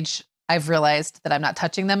age, I've realized that I'm not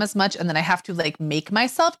touching them as much. And then I have to make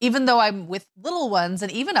myself, even though I'm with little ones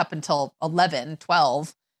and even up until 11,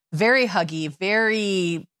 12, very huggy,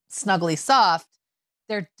 very snuggly soft.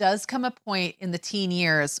 There does come a point in the teen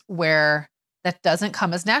years where that doesn't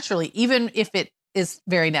come as naturally, even if it is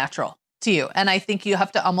very natural to you. And I think you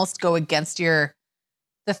have to almost go against the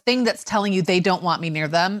thing that's telling you they don't want me near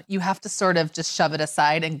them. You have to sort of just shove it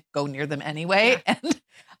aside and go near them anyway. Yeah.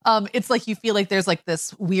 And it's like you feel like there's like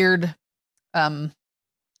this weird,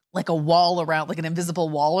 like a wall around, like an invisible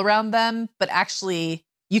wall around them, but actually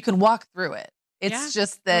you can walk through it. It's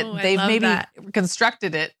just that they've maybe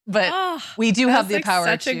constructed it, but we do have the like power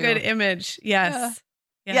such a good image. Yes.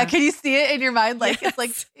 Yeah. Can you see it in your mind? Like, it's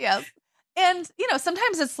like, yes. And,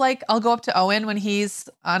 sometimes it's like, I'll go up to Owen when he's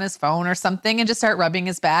on his phone or something and just start rubbing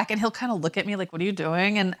his back, and he'll kind of look at me like, what are you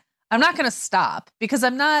doing? And I'm not going to stop because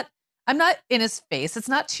I'm not in his face. It's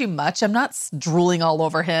not too much. I'm not drooling all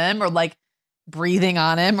over him or like breathing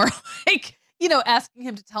on him or like, asking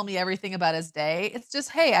him to tell me everything about his day. It's just,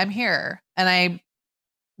 hey, I'm here. And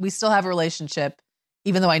we still have a relationship,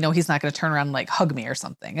 even though I know he's not going to turn around and like hug me or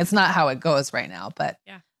something. It's not how it goes right now, but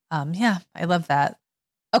I love that.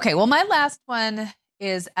 Okay. Well, my last one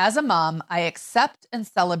is, as a mom, I accept and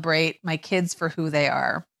celebrate my kids for who they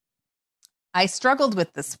are. I struggled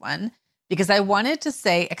with this one because I wanted to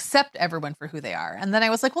say, accept everyone for who they are. And then I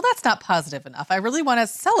was like, well, that's not positive enough. I really want to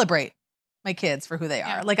celebrate my kids for who they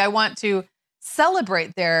are. Like, I want to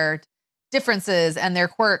celebrate their differences and their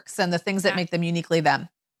quirks and the things that make them uniquely them.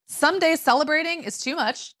 Some days celebrating is too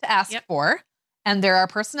much to ask for. And there are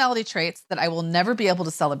personality traits that I will never be able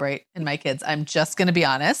to celebrate in my kids. I'm just going to be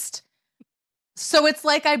honest. So it's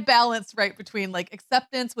like I balance right between like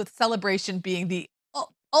acceptance with celebration being the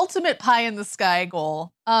ultimate pie in the sky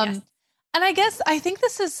goal. And I think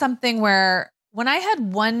this is something where when I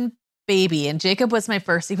had one baby, and Jacob was my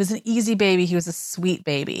first, he was an easy baby. He was a sweet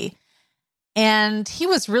baby. And he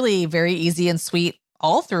was really very easy and sweet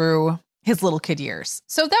all through his little kid years.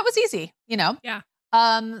 So that was easy, Yeah.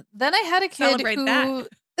 Then I had a kid who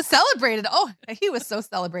celebrated. Oh, he was so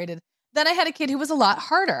celebrated. Then I had a kid who was a lot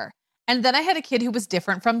harder. And then I had a kid who was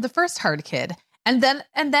different from the first hard kid. And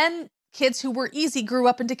then kids who were easy grew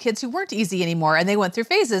up into kids who weren't easy anymore. And they went through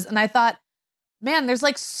phases. And I thought, man, there's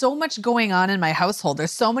like so much going on in my household.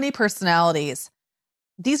 There's so many personalities.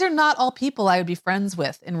 These are not all people I would be friends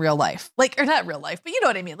with in real life. Like, or not real life, but you know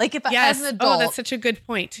what I mean? Like, if as an adult. Oh, that's such a good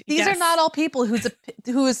point. These are not all people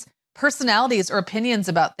whose personalities or opinions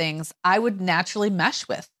about things I would naturally mesh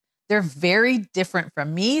with. They're very different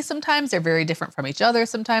from me sometimes. They're very different from each other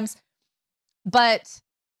sometimes. But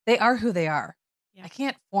they are who they are. Yeah. I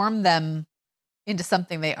can't form them into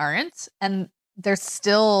something they aren't. And they're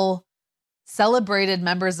still celebrated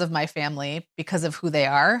members of my family because of who they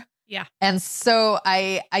are. Yeah. And so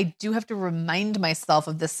I do have to remind myself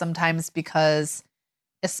of this sometimes, because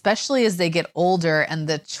especially as they get older and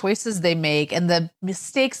the choices they make and the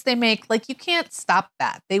mistakes they make, like, you can't stop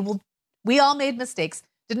that. We all made mistakes.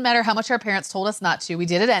 Didn't matter how much our parents told us not to. We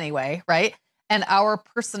did it anyway, right? And our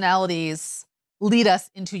personalities lead us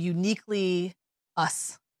into uniquely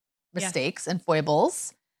us mistakes and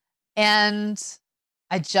foibles. And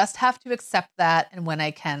I just have to accept that. And when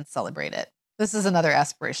I can, celebrate it. This is another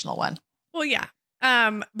aspirational one. Well, yeah.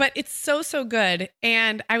 But it's so, so good.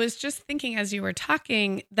 And I was just thinking as you were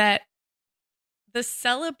talking that the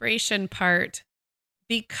celebration part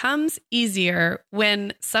becomes easier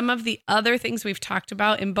when some of the other things we've talked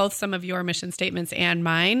about in both some of your mission statements and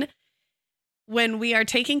mine, when we are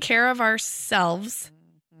taking care of ourselves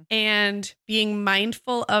and being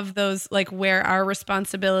mindful of those, like where our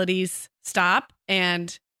responsibilities stop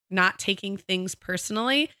and not taking things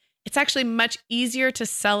personally, it's actually much easier to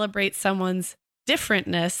celebrate someone's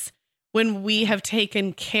differentness when we have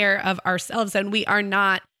taken care of ourselves and we are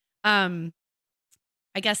not,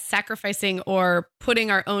 sacrificing or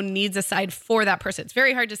putting our own needs aside for that person. It's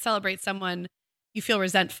very hard to celebrate someone you feel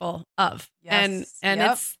resentful of. Yes. And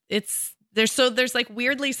there's like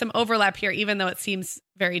weirdly some overlap here, even though it seems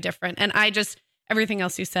very different. And everything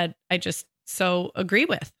else you said, I just so agree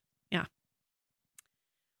with. Yeah.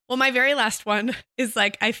 Well, my very last one is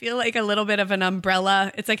like, I feel like a little bit of an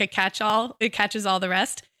umbrella. It's like a catch-all. It catches all the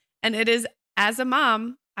rest. And it is, as a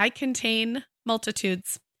mom, I contain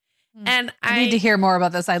multitudes. And I need to hear more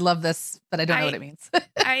about this. I love this, but I don't know what it means.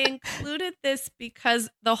 I included this because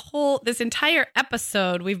this entire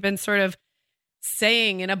episode, we've been sort of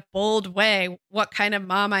saying in a bold way what kind of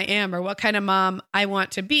mom I am or what kind of mom I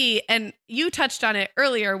want to be. And you touched on it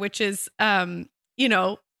earlier, which is,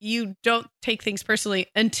 you don't take things personally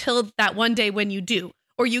until that one day when you do,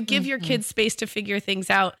 or you give your kids space to figure things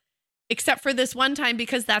out, except for this one time,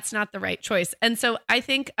 because that's not the right choice. And so I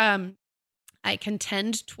think I can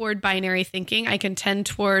tend toward binary thinking. I can tend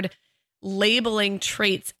toward labeling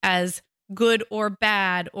traits as good or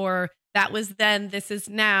bad, or that was then, this is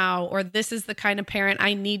now, or this is the kind of parent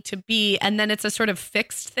I need to be. And then it's a sort of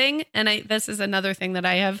fixed thing. And this is another thing that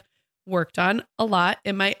I have worked on a lot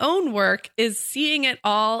in my own work, is seeing it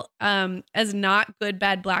all as not good,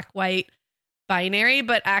 bad, black, white, binary,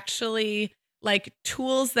 but actually like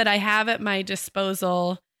tools that I have at my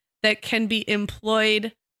disposal that can be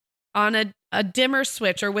employed on a dimmer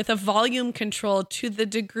switch or with a volume control to the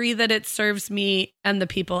degree that it serves me and the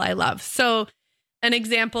people I love. So an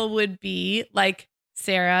example would be like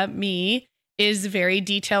Sarah, me, is very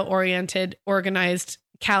detail oriented, organized,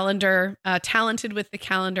 calendar, talented with the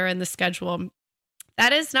calendar and the schedule.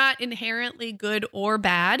 That is not inherently good or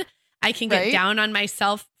bad. I can get down on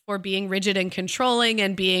myself for being rigid and controlling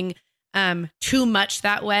and being too much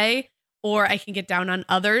that way. Or I can get down on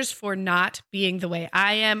others for not being the way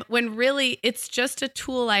I am, when really it's just a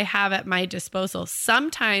tool I have at my disposal.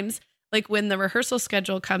 Sometimes, like when the rehearsal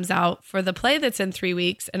schedule comes out for the play that's in 3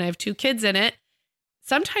 weeks and I have 2 kids in it,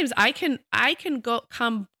 sometimes I can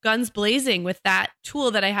come guns blazing with that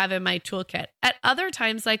tool that I have in my toolkit. At other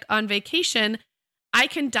times, like on vacation, I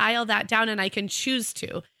can dial that down and I can choose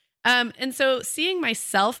to. And so seeing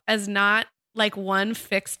myself as not like one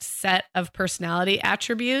fixed set of personality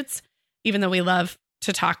attributes, even though we love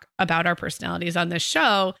to talk about our personalities on this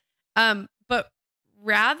show, but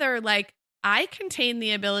rather like I contain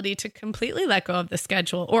the ability to completely let go of the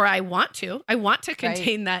schedule, or I want to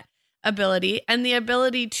contain that ability, and the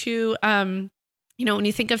ability to, when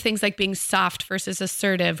you think of things like being soft versus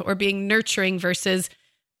assertive, or being nurturing versus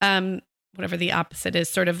whatever the opposite is,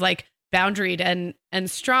 sort of like boundaried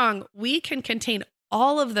and strong, we can contain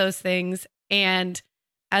all of those things. And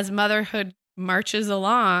as motherhood marches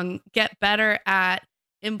along, get better at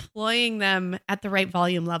employing them at the right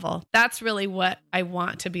volume level. That's really what I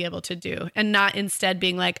want to be able to do, and not instead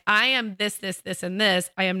being like, I am this, and this.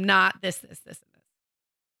 I am not this, and this.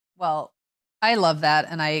 Well, I love that.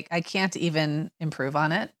 And I can't even improve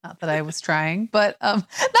on it. Not that I was trying, but not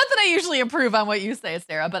that I usually improve on what you say,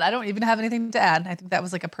 Sarah, but I don't even have anything to add. I think that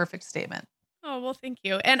was like a perfect statement. Oh, well, thank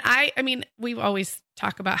you. And I mean, we always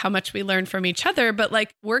talk about how much we learn from each other, but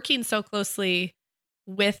like working so closely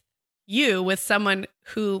with you, with someone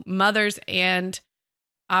who mothers and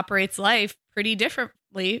operates life pretty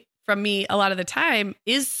differently from me a lot of the time,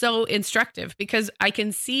 is so instructive, because I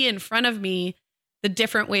can see in front of me the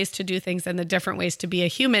different ways to do things and the different ways to be a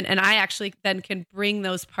human. And I actually then can bring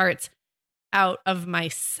those parts out of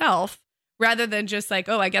myself, rather than just like,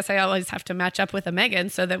 oh, I guess I always have to match up with a Megan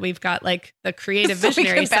so that we've got like the creative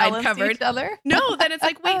visionary side covered. No, then it's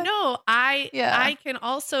like, wait, no, I can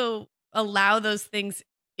also allow those things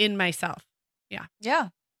in myself. Yeah. I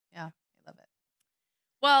love it.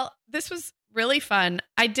 Well, this was really fun.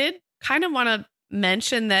 I did kind of want to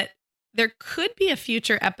mention that there could be a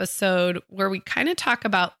future episode where we kind of talk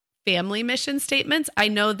about family mission statements. I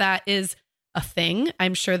know that is a thing.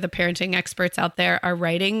 I'm sure the parenting experts out there are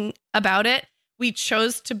writing about it. We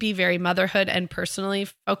chose to be very motherhood and personally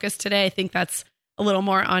focused today. I think that's a little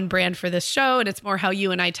more on brand for this show, and it's more how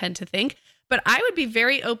you and I tend to think. But I would be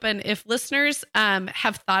very open if listeners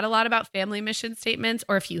have thought a lot about family mission statements,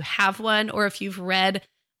 or if you have one, or if you've read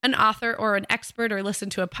an author or an expert or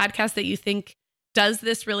listened to a podcast that you think does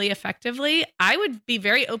this really effectively. I would be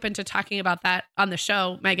very open to talking about that on the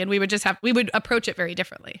show, Megan. We would approach it very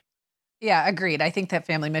differently. Yeah, agreed. I think that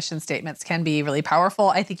family mission statements can be really powerful.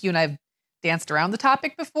 I think you and I have danced around the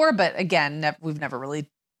topic before, but again, we've never really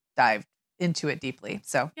dived into it deeply.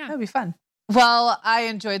 So that would be fun. Well, I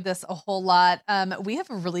enjoyed this a whole lot. We have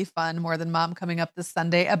a really fun More Than Mom coming up this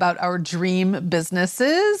Sunday about our dream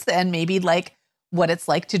businesses, and maybe like what it's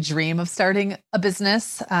like to dream of starting a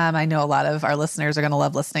business. I know a lot of our listeners are going to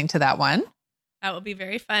love listening to that one. That will be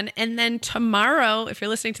very fun. And then tomorrow, if you're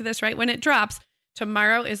listening to this right when it drops,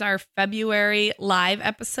 tomorrow is our February live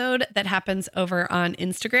episode that happens over on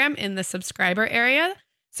Instagram in the subscriber area.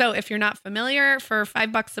 So if you're not familiar, for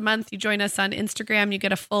 $5 a month, you join us on Instagram, you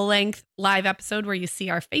get a full length live episode where you see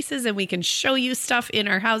our faces and we can show you stuff in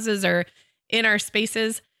our houses or in our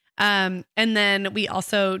spaces. And then we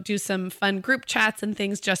also do some fun group chats and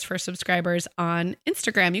things just for subscribers on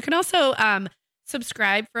Instagram. You can also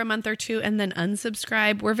subscribe for a month or two and then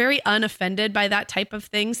unsubscribe. We're very unoffended by that type of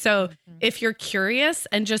thing. So if you're curious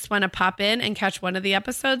and just want to pop in and catch one of the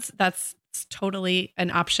episodes, that's totally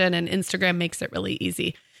an option, and Instagram makes it really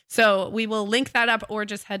easy. So we will link that up, or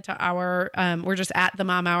just head to our, we're just at the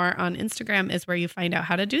Mom Hour on Instagram is where you find out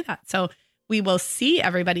how to do that. So we will see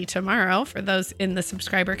everybody tomorrow for those in the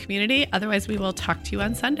subscriber community. Otherwise, we will talk to you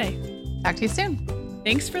on Sunday. Talk to you soon.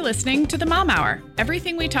 Thanks for listening to The Mom Hour.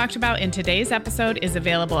 Everything we talked about in today's episode is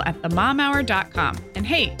available at themomhour.com. And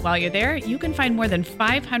hey, while you're there, you can find more than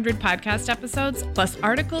 500 podcast episodes, plus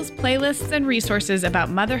articles, playlists, and resources about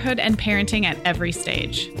motherhood and parenting at every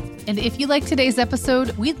stage. And if you like today's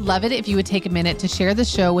episode, we'd love it if you would take a minute to share the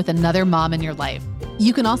show with another mom in your life.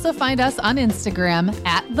 You can also find us on Instagram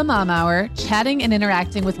at The Mom Hour, chatting and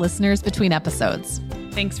interacting with listeners between episodes.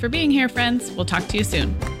 Thanks for being here, friends. We'll talk to you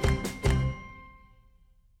soon.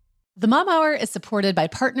 The Mom Hour is supported by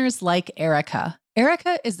partners like Erica.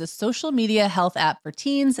 Erica is the social media health app for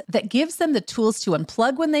teens that gives them the tools to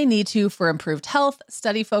unplug when they need to for improved health,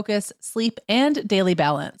 study focus, sleep, and daily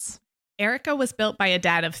balance. Erica was built by a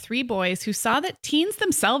dad of 3 boys who saw that teens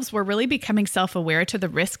themselves were really becoming self-aware to the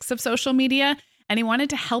risks of social media, and he wanted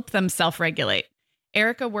to help them self-regulate.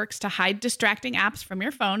 Erica works to hide distracting apps from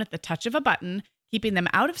your phone at the touch of a button, keeping them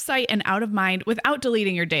out of sight and out of mind without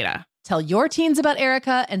deleting your data. Tell your teens about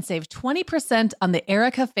Erica and save 20% on the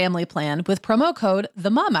Erica family plan with promo code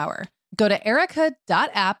TheMomHour. Go to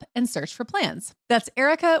erica.app and search for plans. That's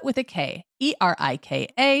Erica with a K,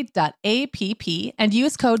 ERIKA.app, and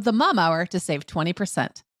use code TheMomHour to save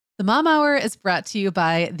 20%. The Mom Hour is brought to you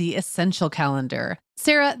by the Essential Calendar.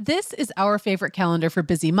 Sarah, this is our favorite calendar for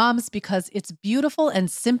busy moms because its beautiful and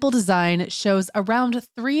simple design shows around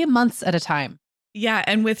 3 months at a time. Yeah,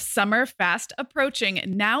 and with summer fast approaching,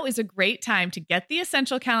 now is a great time to get the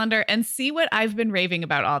Essential Calendar and see what I've been raving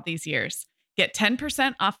about all these years. Get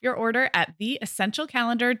 10% off your order at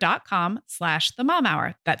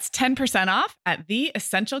theessentialcalendar.com/themomhour. That's 10% off at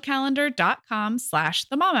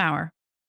theessentialcalendar.com/themomhour.